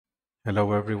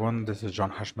Hello everyone, this is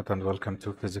John Hashmat and welcome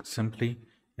to Physics Simply.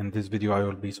 In this video I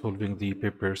will be solving the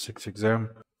paper 6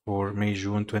 exam for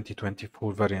May-June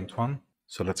 2024 variant 1.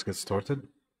 So let's get started.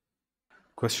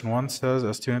 Question 1 says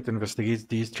a student investigates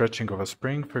the stretching of a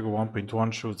spring. Figure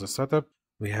 1.1 shows the setup.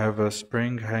 We have a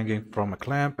spring hanging from a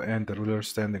clamp and the ruler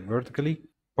standing vertically.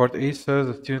 Part A says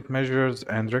the student measures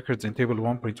and records in table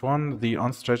 1.1 the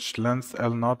unstretched length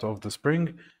L naught of the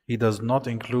spring. He does not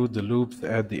include the loops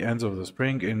at the ends of the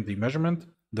spring in the measurement.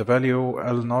 The value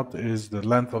L naught is the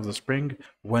length of the spring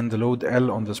when the load L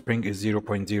on the spring is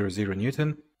 0.00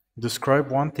 Newton.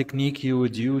 Describe one technique you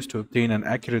would use to obtain an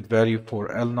accurate value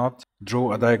for L naught.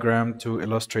 Draw a diagram to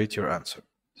illustrate your answer.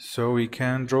 So we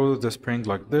can draw the spring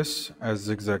like this as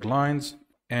zigzag lines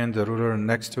and the ruler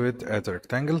next to it as a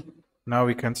rectangle. Now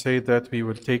we can say that we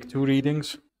will take two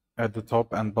readings at the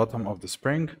top and bottom of the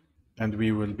spring, and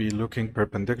we will be looking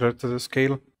perpendicular to the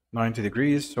scale, 90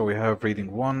 degrees. So we have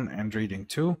reading 1 and reading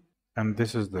 2, and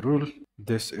this is the rule.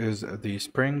 This is the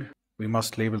spring. We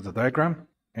must label the diagram,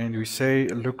 and we say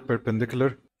look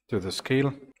perpendicular to the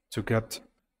scale to get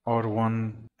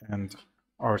R1 and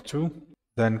R2.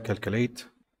 Then calculate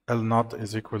L naught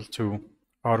is equal to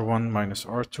R1 minus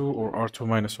R2 or R2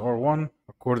 minus R1,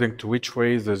 according to which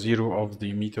way the zero of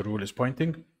the meter rule is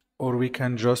pointing. Or we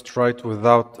can just write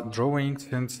without drawing,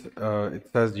 since it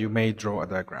says you may draw a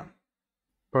diagram.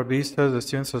 Part B says the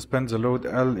student suspends the load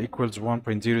L equals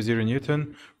 1.00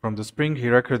 Newton from the spring. He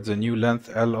records the new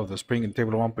length L of the spring in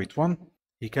table 1.1.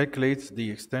 He calculates the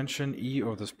extension E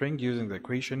of the spring using the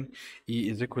equation E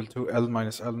is equal to L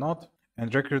minus L naught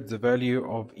and records the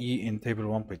value of E in table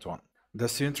 1.1. The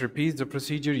student repeats the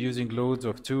procedure using loads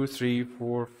of 2, 3,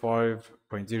 4,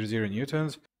 5.00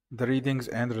 newtons. The readings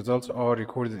and results are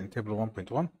recorded in table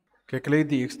 1.1. Calculate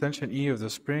the extension E of the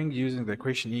spring using the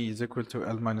equation E is equal to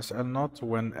L minus L naught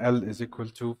when L is equal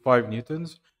to 5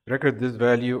 newtons. Record this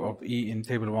value of E in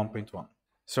table 1.1.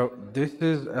 So this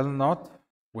is L naught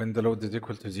when the load is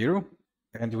equal to 0.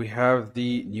 And we have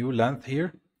the new length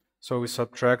here. So we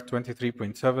subtract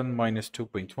 23.7 minus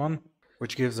 2.1.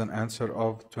 which gives an answer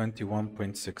of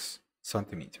 21.6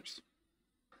 centimeters.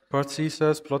 Part C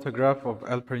says plot a graph of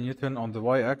L per Newton on the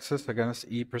y-axis against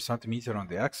E per centimeter on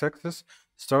the x-axis.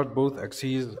 Start both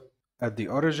axes at the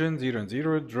origin, 0 and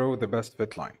 0. Draw the best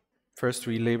fit line. First,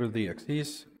 we label the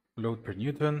axes, load per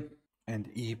Newton and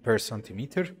E per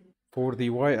centimeter. For the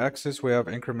y-axis, we have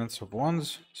increments of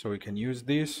ones, so we can use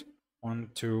these. 1,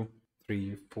 2,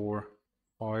 3, 4,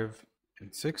 5,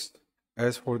 and 6.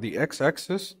 As for the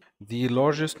x-axis, the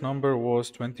largest number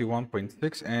was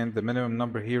 21.6 and the minimum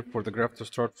number here for the graph to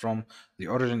start from the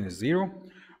origin is 0.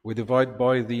 We divide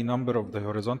by the number of the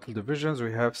horizontal divisions.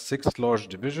 We have 6 large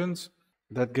divisions.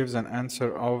 That gives an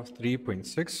answer of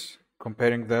 3.6.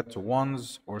 Comparing that to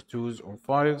 1s or 2s or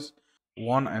 5s.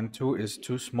 1 and 2 is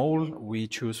too small. We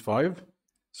choose 5.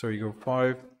 So you go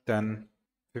 5, 10,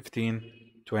 15,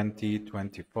 20,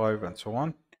 25, and so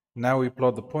on. Now we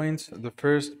plot the points. The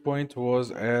first point was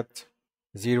at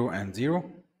 0 and 0.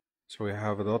 So we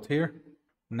have a dot here.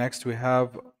 Next we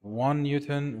have 1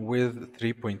 Newton with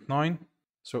 3.9.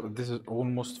 So this is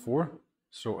almost 4.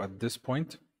 So at this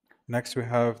point. Next we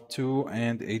have 2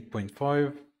 and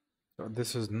 8.5. So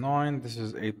this is 9. This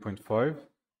is 8.5.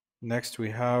 Next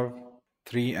we have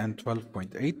 3 and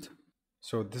 12.8.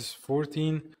 So this is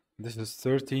 14. This is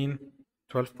 13.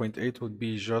 12.8 would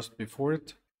be just before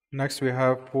it. Next we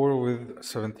have 4 with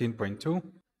 17.2.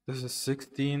 This is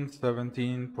 16,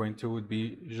 17.2 would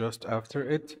be just after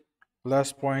it.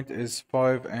 Last point is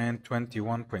 5 and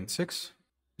 21.6.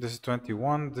 This is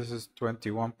 21, this is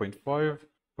 21.5.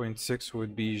 0.6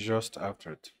 would be just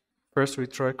after it. First we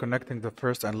try connecting the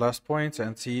first and last points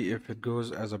and see if it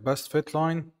goes as a best fit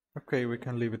line. Okay, we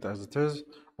can leave it as it is.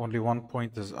 Only one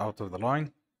point is out of the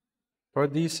line.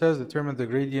 Part D says determine the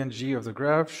gradient G of the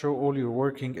graph, show all your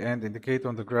working and indicate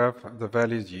on the graph the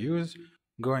values you use.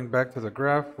 Going back to the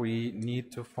graph, we need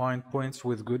to find points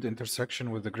with good intersection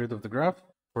with the grid of the graph.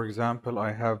 For example,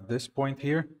 I have this point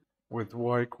here with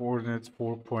y coordinates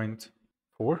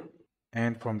 4.4.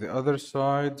 And from the other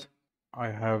side, I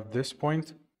have this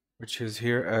point, which is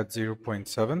here at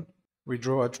 0.7. We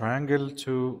draw a triangle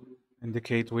to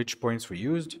indicate which points we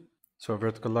used. So a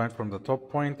vertical line from the top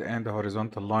point and a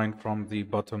horizontal line from the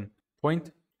bottom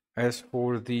point. As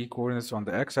for the coordinates on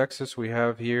the x-axis, we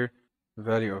have here the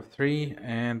value of 3,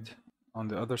 and on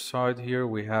the other side here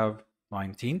we have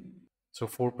 19. So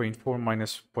 4.4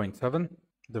 minus 0.7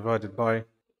 divided by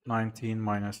 19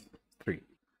 minus 3.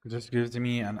 This gives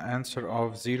me an answer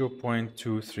of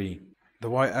 0.23. The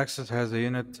y-axis has a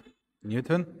unit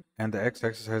Newton and the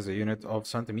x-axis has a unit of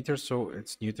centimeters, so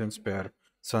it's newtons per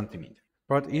centimeter.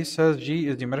 Part E says G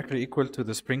is numerically equal to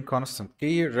the spring constant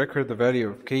K. Record the value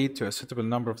of K to a suitable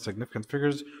number of significant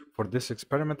figures for this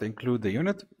experiment. Include the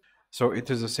unit. So it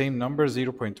is the same number,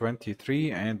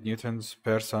 0.23 and newtons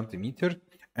per centimeter.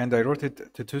 And I wrote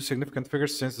it to two significant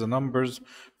figures since the numbers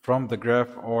from the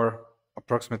graph are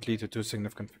approximately to two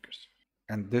significant figures.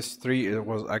 And this 3 it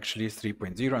was actually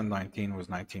 3.0 and 19 was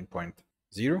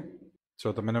 19.0.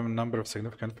 So the minimum number of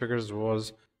significant figures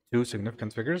was two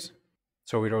significant figures.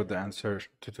 So we wrote the answer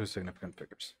to two significant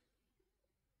figures.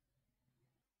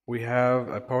 We have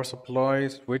a power supply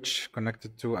switch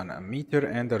connected to an ammeter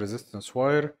and a resistance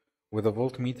wire with a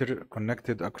voltmeter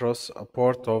connected across a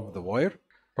part of the wire.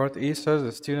 Part A says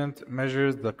the student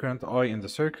measures the current I in the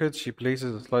circuit. She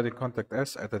places a sliding contact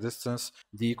S at a distance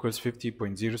D equals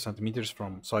 50.0 centimeters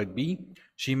from side B.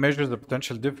 She measures the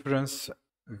potential difference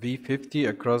V50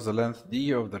 across the length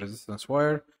D of the resistance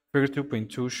wire. Figure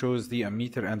 2.2 shows the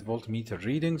ammeter and voltmeter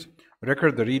readings.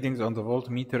 Record the readings on the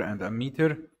voltmeter and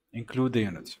ammeter. Include the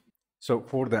units. So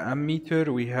for the ammeter,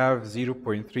 we have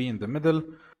 0.3 in the middle.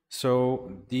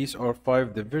 So these are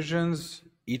 5 divisions.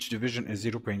 Each division is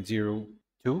 0.02.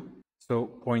 So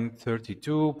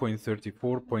 0.32,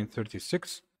 0.34,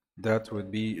 0.36. That would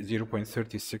be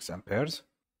 0.36 amperes.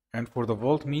 And for the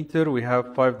voltmeter, we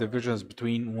have 5 divisions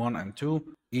between 1 and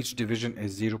 2. Each division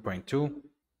is 0.2.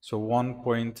 So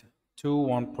 1.2,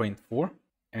 1.4,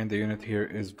 and the unit here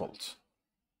is volts.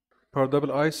 Part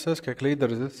double I says calculate the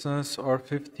resistance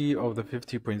R50 of the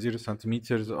 50.0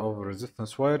 centimeters of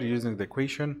resistance wire using the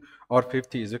equation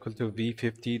R50 is equal to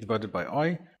V50 divided by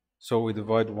I. So we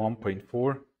divide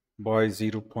 1.4 by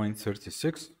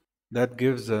 0.36. That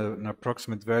gives an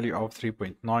approximate value of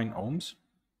 3.9 ohms.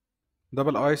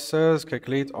 Double I says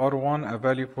calculate R1, a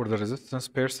value for the resistance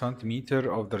per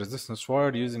centimeter of the resistance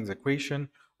wire using the equation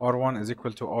R1 is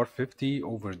equal to R50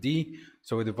 over D.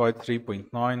 So we divide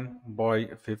 3.9 by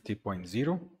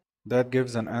 50.0. That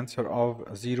gives an answer of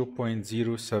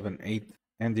 0.078.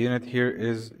 And the unit here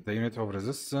is the unit of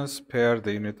resistance per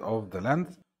the unit of the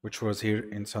length, which was here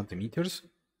in centimeters.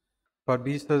 Part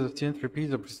B says the student repeats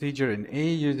the procedure in A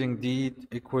using D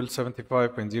equals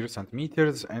 75.0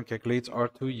 centimeters and calculates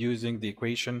R2 using the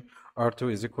equation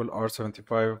R2 is equal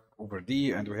R75 over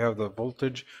D, and we have the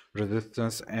voltage,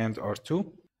 resistance, and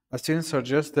R2. A student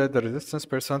suggests that the resistance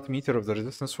per centimeter of the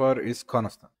resistance wire is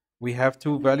constant. We have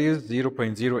two values,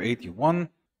 0.081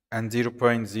 and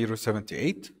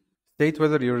 0.078. State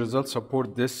whether your results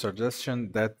support this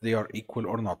suggestion that they are equal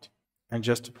or not, and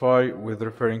justify with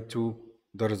referring to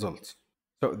the results.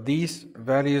 So these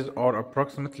values are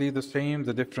approximately the same.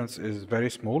 The difference is very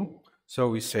small. So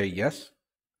we say yes,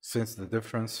 since the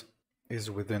difference is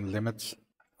within limits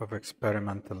of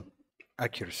experimental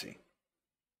accuracy.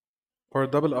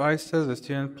 Part double I says the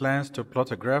student plans to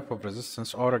plot a graph of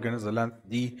resistance R against the length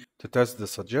D to test the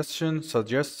suggestion.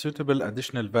 Suggest suitable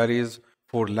additional values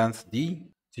for length D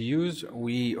to use.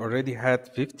 We already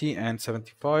had 50 and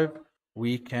 75.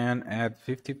 We can add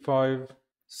 55,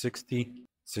 60,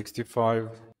 65,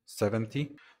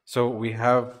 70. So we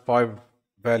have 5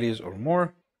 values or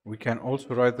more. We can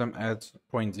also write them as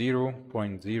 0.0,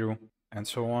 0.0, and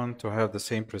so on to have the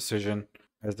same precision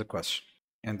as the question.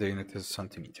 And the unit is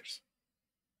centimeters.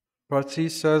 Part C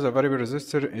says a variable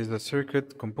resistor is a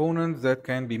circuit component that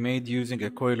can be made using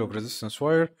a coil of resistance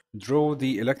wire. Draw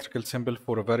the electrical symbol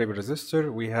for a variable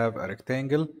resistor. We have a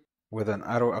rectangle with an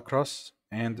arrow across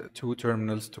and 2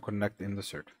 terminals to connect in the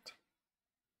circuit.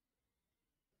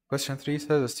 Question 3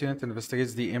 says the student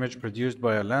investigates the image produced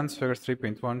by a lens. Figure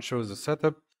 3.1 shows the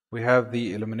setup. We have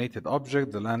the illuminated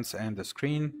object, the lens, and the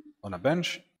screen on a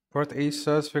bench. Part A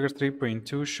says figure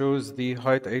 3.2 shows the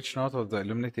height h0 of the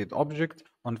illuminated object.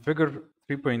 On figure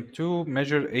 3.2,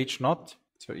 measure h0.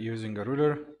 So using a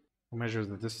ruler, measure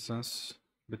the distance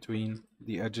between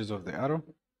the edges of the arrow.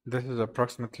 This is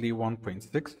approximately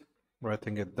 1.6.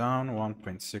 Writing it down,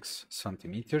 1.6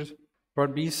 centimeters.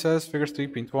 Part B says figure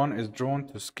 3.1 is drawn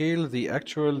to scale. The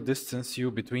actual distance u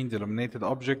between the illuminated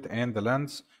object and the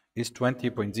lens is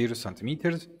 20.0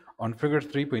 centimeters. On figure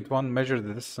 3.1, measure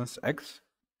the distance x.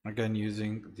 Again,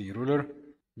 using the ruler.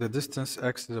 The distance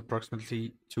x is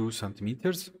approximately 2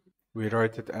 centimeters. We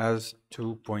write it as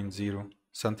 2.0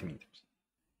 centimeters.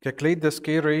 Calculate the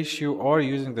scale ratio R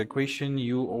using the equation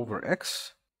u over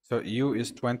x. So u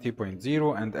is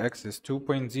 20.0 and x is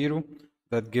 2.0.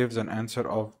 That gives an answer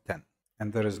of 10.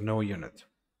 And there is no unit.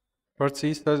 Part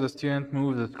C says the student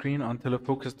moves the screen until a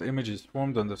focused image is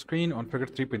formed on the screen. On figure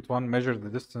 3.1, measure the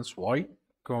distance y.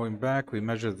 Going back, we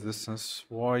measure the distance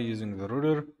y using the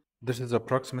ruler. This is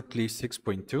approximately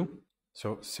 6.2,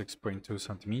 so 6.2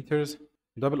 centimeters.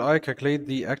 Double I, calculate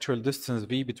the actual distance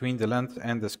v between the length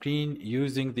and the screen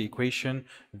using the equation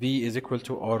v is equal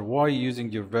to ry using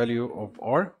your value of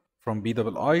r from b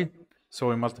double I. So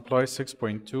we multiply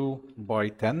 6.2 by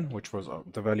 10, which was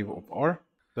the value of r.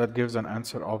 That gives an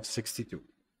answer of 62.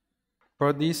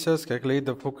 Part D says calculate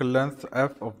the focal length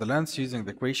f of the lens using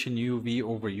the equation uv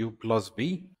over u plus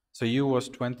v. So u was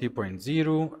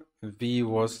 20.0, v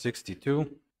was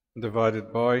 62,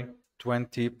 divided by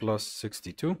 20 plus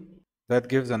 62. That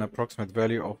gives an approximate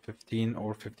value of 15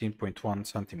 or 15.1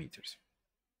 centimeters.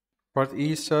 Part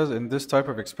E says in this type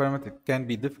of experiment, it can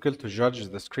be difficult to judge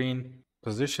the screen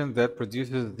position that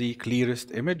produces the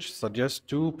clearest image. Suggest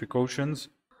 2 precautions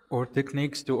or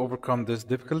techniques to overcome this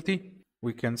difficulty.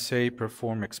 We can say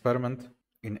perform experiment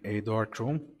in a dark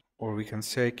room, or we can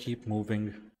say keep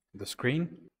moving the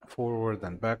screen forward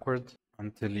and backward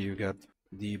until you get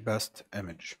the best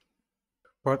image.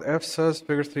 Part F says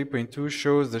figure 3.2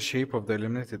 shows the shape of the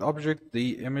illuminated object.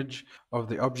 The image of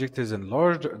the object is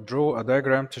enlarged. Draw a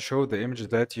diagram to show the image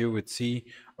that you would see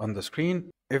on the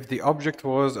screen. If the object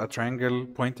was a triangle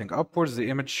pointing upwards, the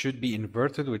image should be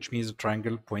inverted, which means a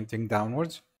triangle pointing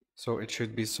downwards. So it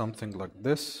should be something like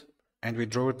this. And we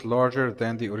draw it larger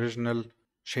than the original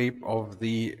shape of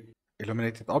the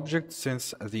illuminated object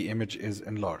since the image is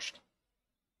enlarged.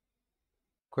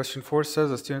 Question 4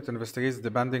 says a student investigates the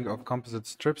bending of composite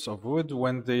strips of wood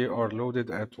when they are loaded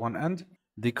at one end.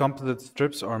 The composite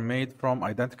strips are made from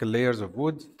identical layers of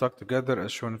wood stuck together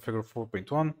as shown in figure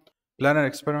 4.1. Plan an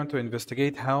experiment to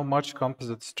investigate how much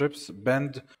composite strips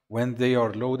bend when they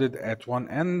are loaded at one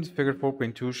end. Figure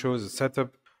 4.2 shows the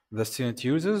setup the student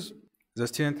uses. The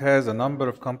student has a number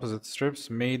of composite strips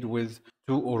made with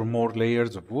 2 or more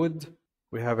layers of wood.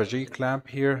 We have a G-clamp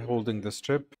here holding the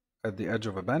strip at the edge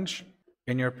of a bench.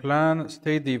 In your plan,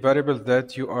 state the variable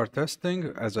that you are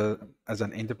testing as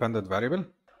an independent variable.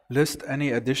 List any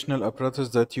additional apparatus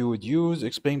that you would use.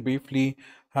 Explain briefly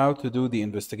how to do the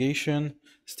investigation.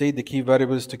 State the key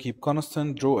variables to keep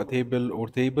constant. Draw a table or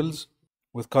tables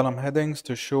with column headings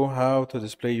to show how to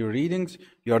display your readings.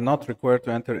 You are not required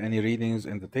to enter any readings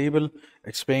in the table.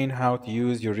 Explain how to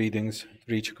use your readings to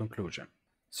reach a conclusion.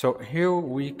 So here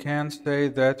we can say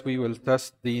that we will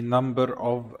test the number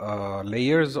of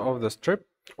layers of the strip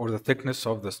or the thickness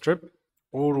of the strip,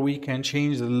 or we can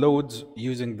change the loads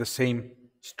using the same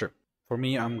strip. For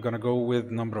me, I'm going to go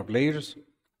with number of layers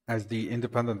as the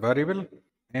independent variable.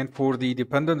 And for the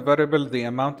dependent variable, the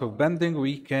amount of bending,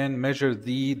 we can measure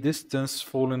the distance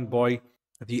fallen by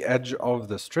the edge of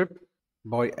the strip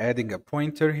by adding a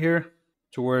pointer here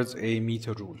towards a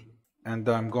meter rule. And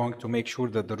I'm going to make sure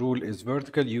that the rule is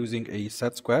vertical using a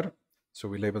set square. So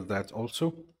we label that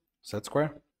also set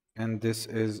square. And this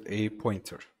is a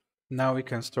pointer. Now we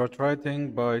can start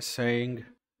writing by saying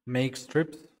make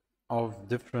strips of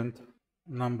different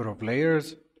number of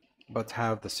layers but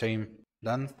have the same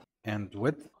length and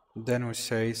width. Then we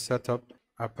say set up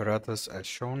apparatus as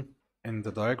shown in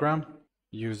the diagram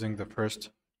using the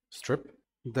first strip.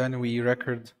 Then we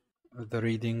record the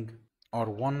reading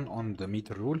R1 on the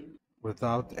meter rule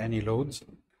without any loads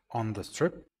on the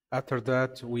strip. After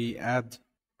that, we add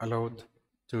a load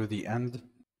to the end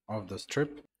of the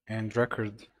strip and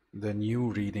record the new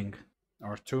reading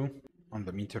R2 on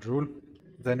the meter rule.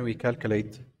 Then we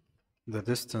calculate the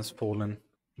distance fallen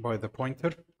by the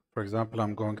pointer. For example,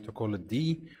 I'm going to call it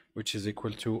D, which is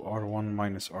equal to R1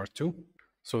 minus R2.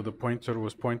 So the pointer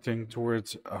was pointing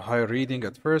towards a higher reading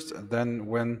at first, and then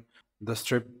when the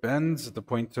strip bends, the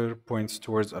pointer points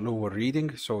towards a lower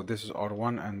reading. So this is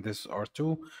R1 and this is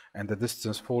R2, and the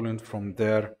distance fallen from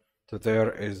there to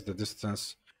there is the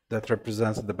distance that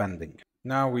represents the bending.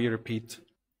 Now we repeat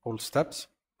all steps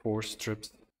for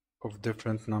strips of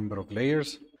different number of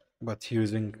layers, but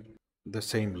using the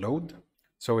same load.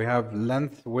 So we have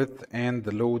length, width, and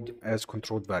the load as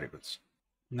controlled variables.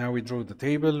 Now we draw the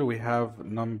table. We have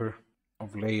number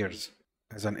of layers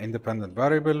as an independent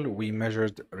variable. We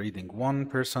measured reading 1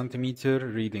 per centimeter,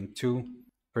 reading 2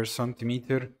 per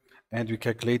centimeter, and we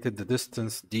calculated the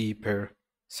distance D per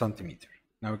centimeter.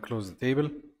 Now we close the table,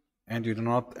 and we do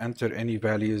not enter any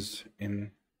values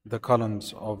in the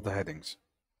columns of the headings.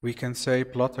 We can say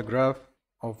plot a graph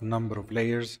of number of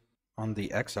layers on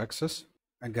the x-axis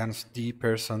against D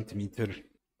per centimeter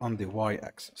on the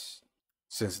y-axis,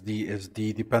 since D is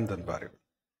the dependent variable.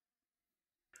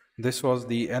 This was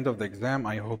the end of the exam.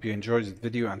 I hope you enjoyed this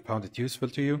video and found it useful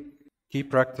to you. Keep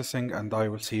practicing, and I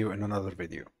will see you in another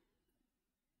video.